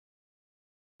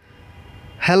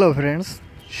Hello friends,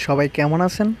 সবাই কেমন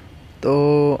আছেন? তো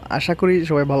আশা করি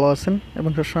সবাই ভালো আছেন এবং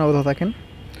সবসময় ভালো থাকেন।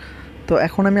 তো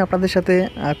এখন আমি আপনাদের সাথে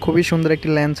খুবই সুন্দর একটি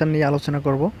ল্যান্সার নিয়ে আলোচনা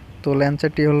করব। তো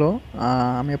ল্যান্সারটি হলো,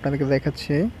 আমি আপনাদেরকে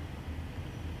দেখাচ্ছি।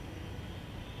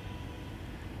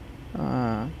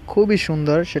 খুবই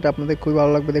সুন্দর, সেটা আপনাদের খুবই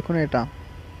ভালো লাগবে। দেখুন, এটা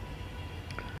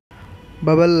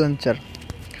বাবেল ল্যান্সার।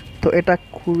 তো এটা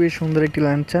খুবই সুন্দর একটি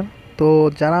ল্যান্সার। তো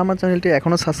যারা আমার চ্যানেলটি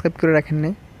এখনও সাবস্ক্রাইব করে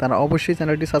রাখেননি, তারা অবশ্যই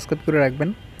চ্যানেলটি সাবস্ক্রাইব করে রাখবেন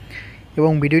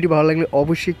এবং ভিডিওটি ভালো লাগলে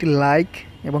অবশ্যই একটি লাইক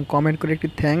এবং কমেন্ট করে একটি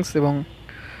থ্যাঙ্কস, এবং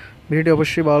ভিডিওটি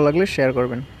অবশ্যই ভালো লাগলে শেয়ার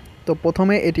করবেন। তো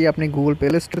প্রথমে এটি আপনি গুগল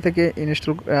প্লে স্টোর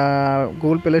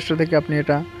থেকে আপনি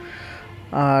এটা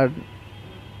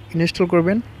ইনস্টল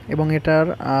করবেন এবং এটার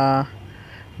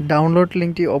ডাউনলোড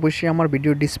লিঙ্কটি অবশ্যই আমার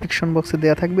ভিডিও ডিসক্রিপশন বক্সে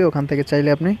দেওয়া থাকবে। ওখান থেকে চাইলে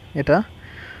আপনি এটা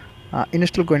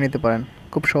ইনস্টল করে নিতে পারেন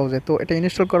খুব সহজে। তো এটা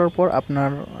ইনস্টল করার পর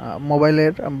আপনার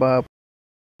মোবাইলের বা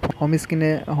হোম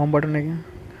স্ক্রিনে হোম বাটনে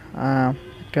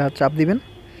একটা চাপ দিবেন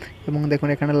এবং দেখুন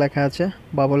এখানে লেখা আছে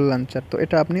বাবল লঞ্চার। তো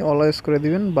এটা আপনি অলওয়েজ করে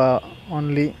দিবেন বা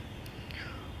অনলি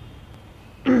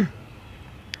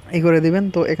করে দিবেন।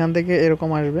 তো এখান থেকে এরকম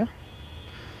আসবে।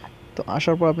 তো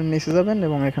আসার পর আপনি নিচে যাবেন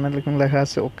এবং এখানে লেখা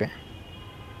আছে ওকে।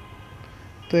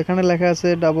 তো এখানে লেখা আছে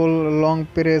double long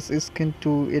press screen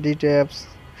two edit apps,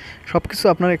 সব কিছু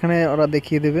আপনার এখানে ওরা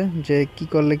দেখিয়ে দেবে যে কি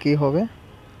করলে কি হবে।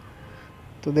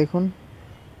 তো দেখুন,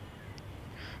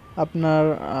 আপনার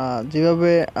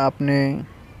যেভাবে আপনি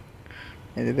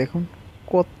এই যে দেখুন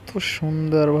কত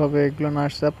সুন্দরভাবে এগুলো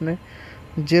আসছে, আপনি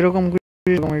যেরকম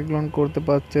এগুলো করতে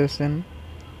পারতেছেন।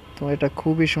 তো এটা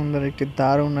খুবই সুন্দর একটি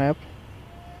দারুণ অ্যাপ।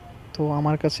 তো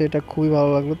আমার কাছে এটা খুবই ভালো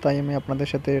লাগলো, তাই আমি আপনাদের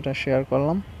সাথে এটা শেয়ার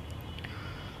করলাম।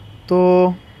 তো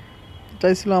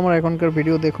এটাই ছিল আমার এখনকার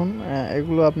ভিডিও। দেখুন,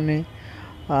 এগুলো আপনি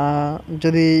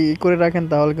যদি করে রাখেন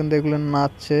তাহলে কিন্তু এগুলো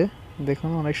নাচছে, দেখুন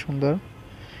অনেক সুন্দর।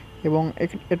 এবং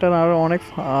এটার আরও অনেক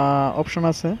অপশন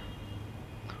আছে।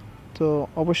 তো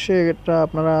অবশ্যই এটা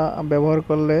আপনারা ব্যবহার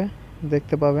করলে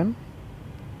দেখতে পাবেন।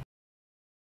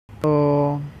 তো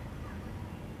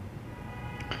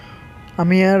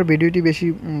আমি আর ভিডিওটি বেশি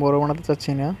বড় বানাতে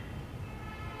চাচ্ছি না।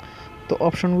 তো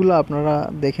অপশনগুলো আপনারা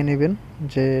দেখে নেবেন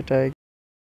যে এটা।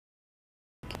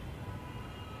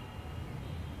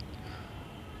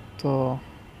 তো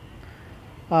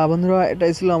বন্ধুরা,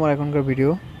 এটাই ছিল আমার এখনকার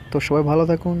ভিডিও। তো সবাই ভালো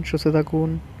থাকুন, সুস্থ থাকুন,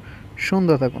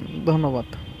 সুন্দর থাকুন। ধন্যবাদ।